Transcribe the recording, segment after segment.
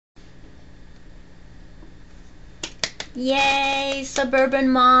Yay! Suburban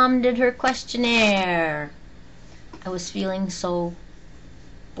Mom did her questionnaire. I was feeling so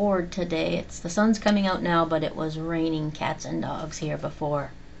bored today. The sun's coming out now, but it was raining cats and dogs here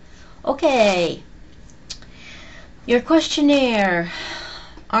before. Okay. Your questionnaire.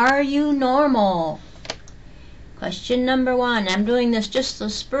 Are you normal? Question number 1. I'm doing this just the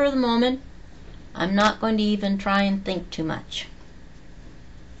spur of the moment. I'm not going to even try and think too much.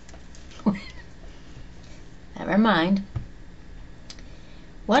 Never mind.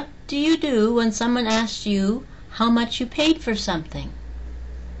 What do you do when someone asks you how much you paid for something?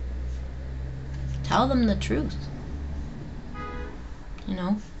 Tell them the truth. You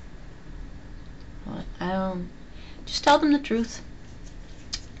know, just tell them the truth.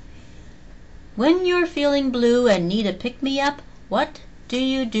 When you're feeling blue and need a pick-me-up, what do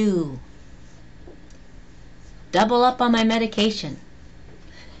you do? Double up on my medication.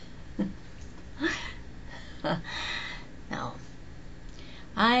 No.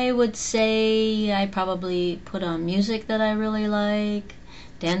 I would say I probably put on music that I really like,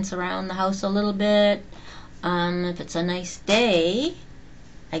 dance around the house a little bit. If it's a nice day,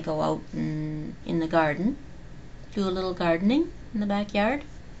 I go out in the garden, do a little gardening in the backyard.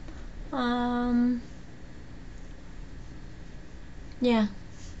 Yeah,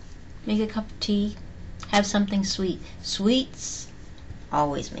 make a cup of tea, have something sweet. Sweets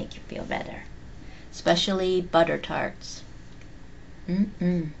always make you feel better, especially butter tarts.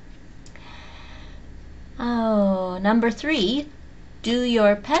 Oh, number 3, do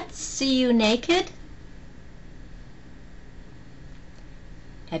your pets see you naked?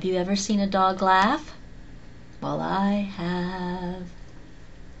 Have you ever seen a dog laugh? Well, I have.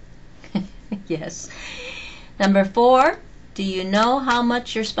 Yes. Number 4, do you know how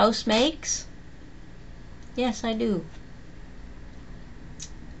much your spouse makes? Yes, I do.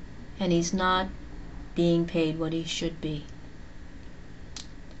 And he's not being paid what he should be.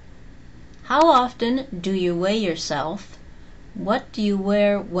 How often do you weigh yourself? What do you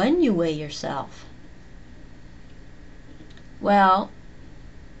wear when you weigh yourself? Well,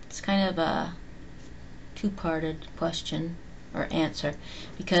 it's kind of a two-parted question or answer,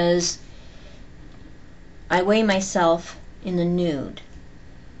 because I weigh myself in the nude.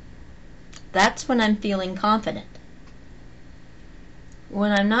 That's when I'm feeling confident.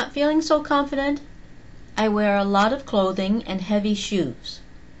 When I'm not feeling so confident, I wear a lot of clothing and heavy shoes,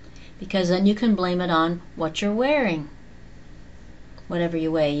 because then you can blame it on what you're wearing. Whatever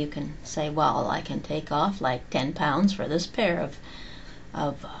you weigh, you can say, well, I can take off like 10 pounds for this pair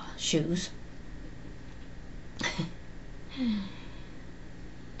of shoes.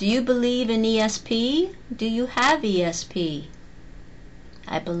 Do you believe in ESP? Do you have ESP?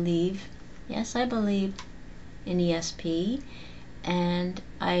 I believe in ESP, and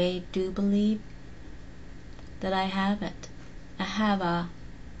I do believe that I have it.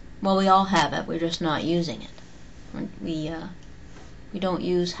 Well, we all have it, we're just not using it. We don't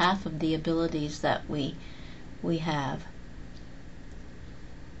use half of the abilities that we have.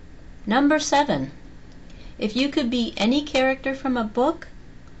 Number 7. If you could be any character from a book,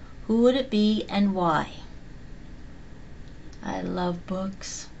 who would it be and why? I love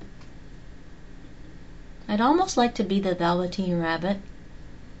books. I'd almost like to be the Velveteen Rabbit,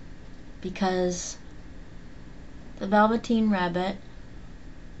 because the Velveteen Rabbit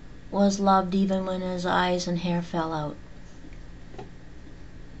was loved even when his eyes and hair fell out.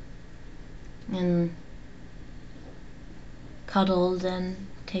 And cuddled and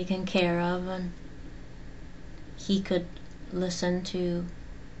taken care of, and he could listen to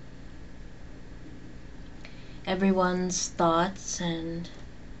everyone's thoughts, and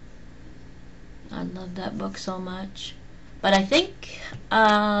I love that book so much. But I think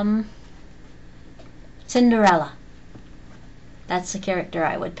Cinderella, that's the character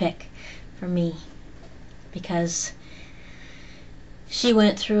I would pick for me, because she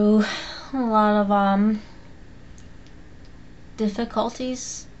went through a lot of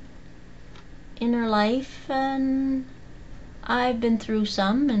difficulties in her life, and I've been through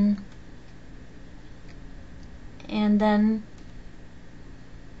some, and then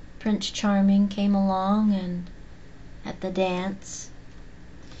Prince Charming came along and at the dance,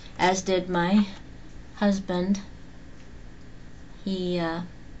 as did my husband. He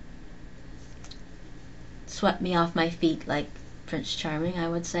swept me off my feet like Prince Charming, I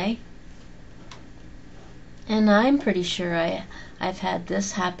would say. And I'm pretty sure I've had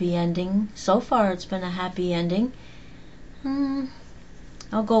this happy ending. So far it's been a happy ending.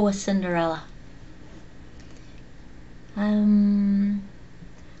 I'll go with Cinderella.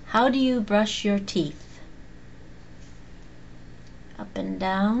 How do you brush your teeth? Up and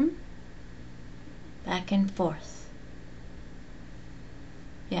down, back and forth.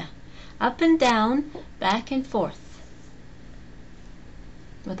 Yeah. Up and down, back and forth,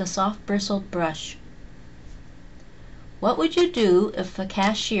 with a soft bristled brush. What would you do if a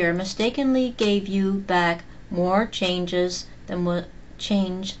cashier mistakenly gave you back more change than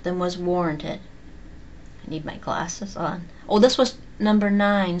was warranted? I need my glasses on. Oh, this was number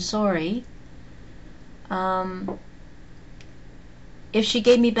 9, sorry. If she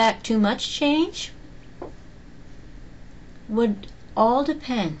gave me back too much change, would all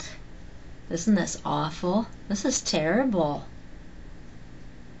depend. Isn't this awful? This is terrible.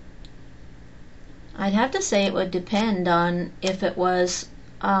 I'd have to say it would depend on if it was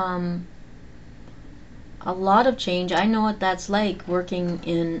a lot of change. I know what that's like working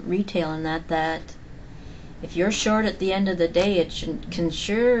in retail, and that if you're short at the end of the day, it can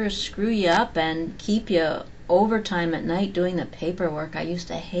sure screw you up and keep you overtime at night doing the paperwork. I used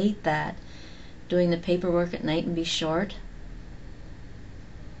to hate that, doing the paperwork at night and be short.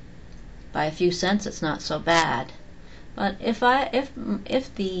 By a few cents, it's not so bad. But if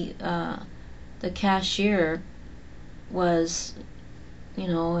the cashier was,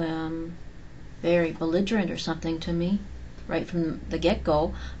 very belligerent or something to me right from the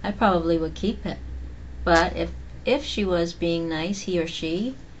get-go, I probably would keep it. But if she was being nice, he or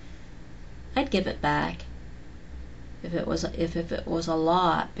she, I'd give it back. If it was a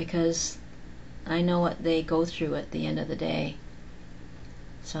lot, because I know what they go through at the end of the day.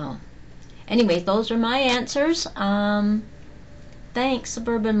 So, anyway, those are my answers. Thanks,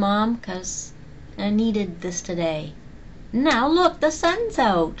 Suburban Mom, because I needed this today. Now look, the sun's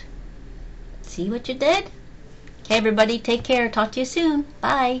out. See what you did? Okay, everybody, take care. Talk to you soon.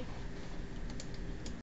 Bye.